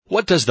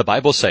What does the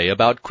Bible say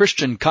about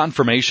Christian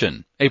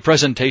confirmation? A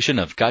presentation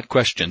of Got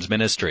Questions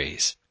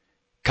Ministries.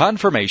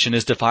 Confirmation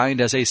is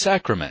defined as a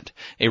sacrament,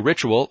 a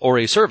ritual, or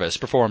a service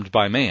performed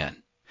by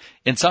man.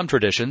 In some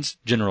traditions,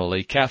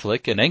 generally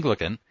Catholic and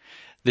Anglican,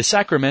 the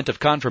sacrament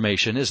of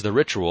confirmation is the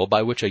ritual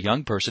by which a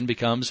young person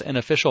becomes an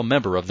official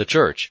member of the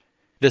church.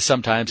 This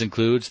sometimes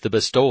includes the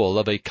bestowal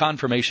of a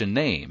confirmation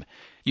name,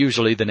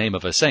 usually the name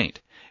of a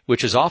saint,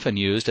 which is often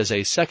used as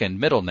a second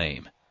middle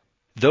name.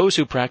 Those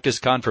who practice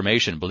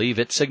confirmation believe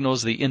it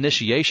signals the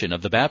initiation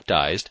of the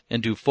baptized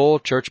into full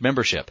church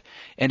membership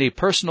and a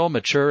personal,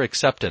 mature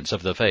acceptance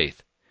of the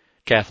faith.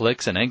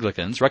 Catholics and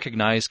Anglicans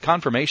recognize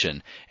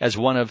confirmation as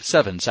one of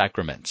 7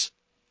 sacraments.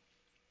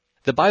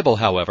 The Bible,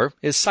 however,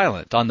 is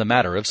silent on the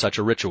matter of such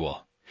a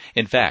ritual.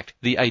 In fact,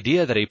 the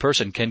idea that a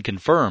person can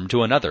confirm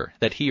to another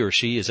that he or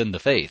she is in the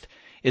faith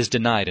is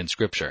denied in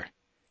Scripture.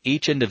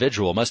 Each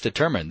individual must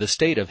determine the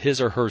state of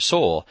his or her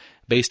soul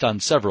based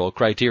on several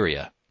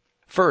criteria.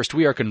 First,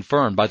 we are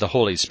confirmed by the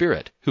Holy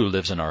Spirit, who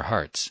lives in our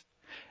hearts.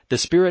 The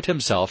Spirit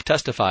Himself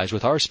testifies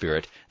with our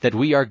spirit that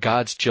we are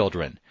God's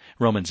children,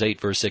 Romans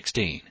 8, verse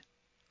 16.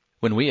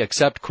 When we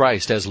accept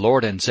Christ as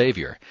Lord and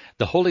Savior,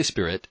 the Holy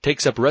Spirit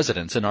takes up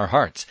residence in our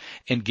hearts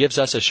and gives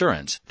us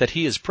assurance that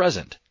He is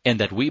present and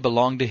that we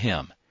belong to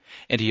Him.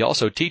 And He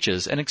also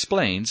teaches and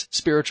explains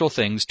spiritual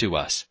things to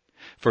us.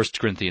 1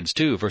 Corinthians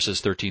 2,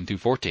 verses 13 through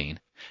 14.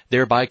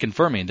 Thereby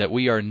confirming that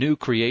we are new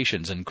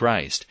creations in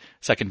Christ,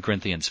 2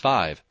 Corinthians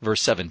 5,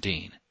 verse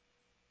 17.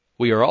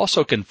 We are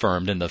also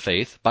confirmed in the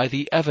faith by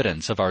the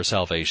evidence of our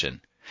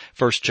salvation.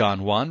 1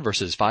 John 1,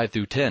 verses 5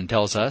 through 10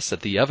 tells us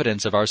that the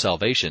evidence of our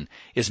salvation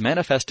is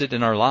manifested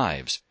in our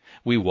lives.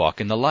 We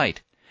walk in the light.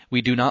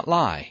 We do not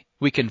lie.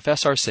 We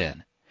confess our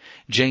sin.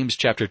 James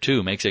chapter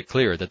 2 makes it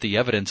clear that the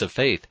evidence of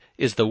faith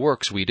is the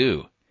works we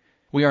do.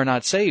 We are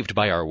not saved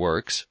by our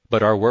works,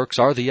 but our works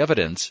are the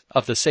evidence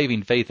of the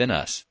saving faith in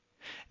us.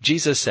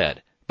 Jesus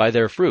said, "By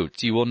their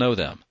fruits you will know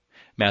them."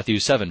 Matthew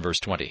 7, verse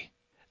 20.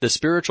 The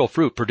spiritual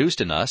fruit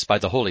produced in us by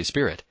the Holy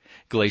Spirit,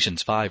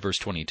 Galatians 5, verse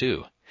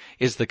 22,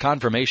 is the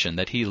confirmation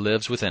that He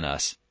lives within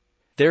us.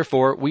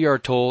 Therefore, we are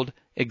told,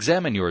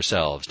 "Examine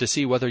yourselves to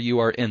see whether you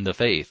are in the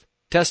faith.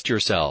 Test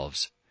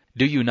yourselves.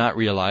 Do you not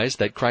realize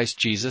that Christ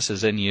Jesus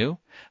is in you?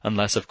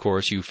 Unless, of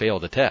course, you fail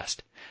the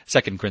test."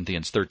 2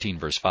 Corinthians 13,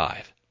 verse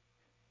 5.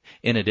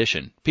 In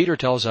addition, Peter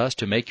tells us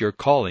to make your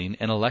calling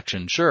and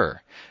election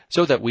sure,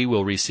 so that we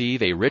will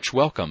receive a rich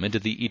welcome into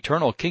the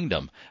eternal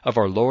kingdom of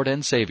our Lord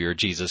and Savior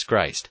Jesus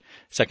Christ.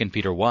 2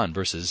 Peter 1,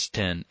 verses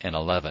 10 and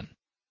 11.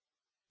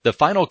 The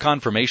final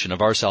confirmation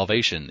of our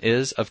salvation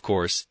is, of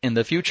course, in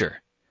the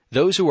future.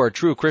 Those who are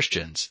true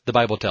Christians, the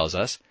Bible tells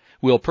us,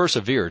 will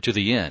persevere to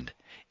the end,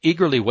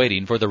 eagerly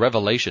waiting for the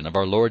revelation of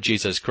our Lord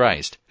Jesus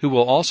Christ, who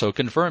will also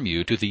confirm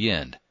you to the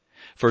end.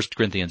 1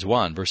 Corinthians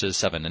 1, verses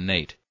 7 and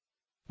 8.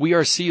 We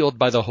are sealed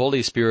by the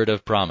Holy Spirit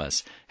of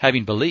promise.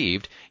 Having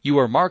believed, you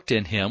are marked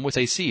in Him with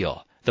a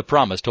seal, the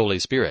promised Holy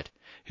Spirit,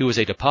 who is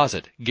a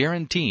deposit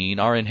guaranteeing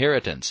our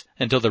inheritance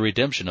until the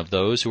redemption of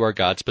those who are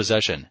God's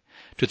possession,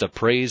 to the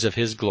praise of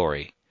His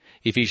glory.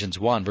 Ephesians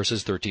 1,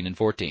 verses 13 and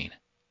 14.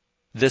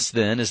 This,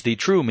 then, is the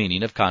true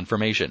meaning of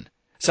confirmation.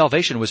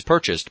 Salvation was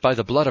purchased by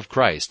the blood of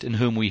Christ, in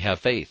whom we have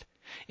faith.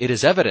 It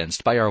is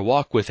evidenced by our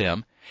walk with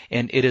Him,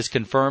 and it is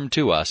confirmed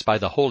to us by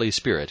the Holy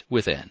Spirit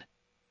within.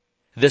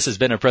 This has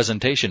been a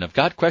presentation of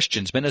Got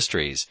Questions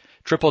Ministries,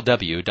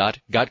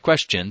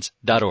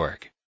 www.gotquestions.org.